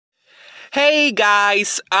Hey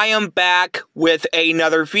guys, I am back with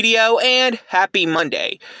another video and happy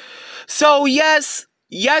Monday. So yes,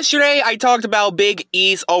 yesterday I talked about Big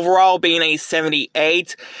E's overall being a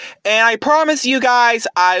 78, and I promise you guys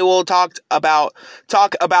I will talk about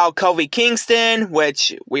Kofi Kingston,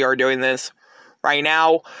 which we are doing this right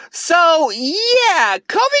now. So yeah,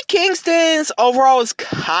 Kofi Kingston's overall is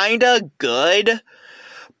kinda good.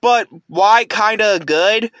 But why kinda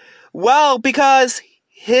good? Well, because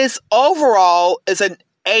his overall is an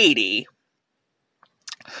 80.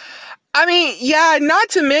 I mean, yeah, not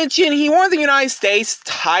to mention he won the United States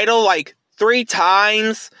title like 3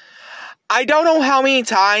 times. I don't know how many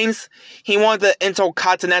times he won the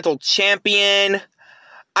Intercontinental Champion.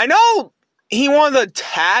 I know he won the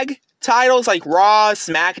tag titles like Raw,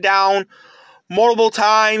 SmackDown multiple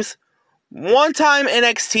times. One time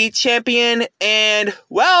NXT champion, and,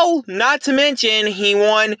 well, not to mention, he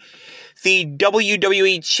won the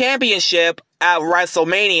WWE Championship at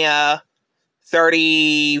WrestleMania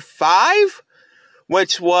 35,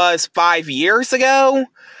 which was 5 years ago.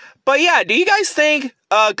 But yeah, do you guys think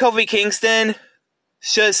Kofi Kingston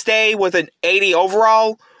should stay with an 80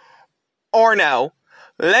 overall, or no?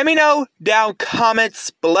 Let me know down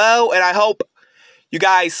comments below, and I hope you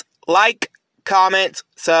guys like, comment,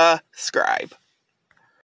 subscribe.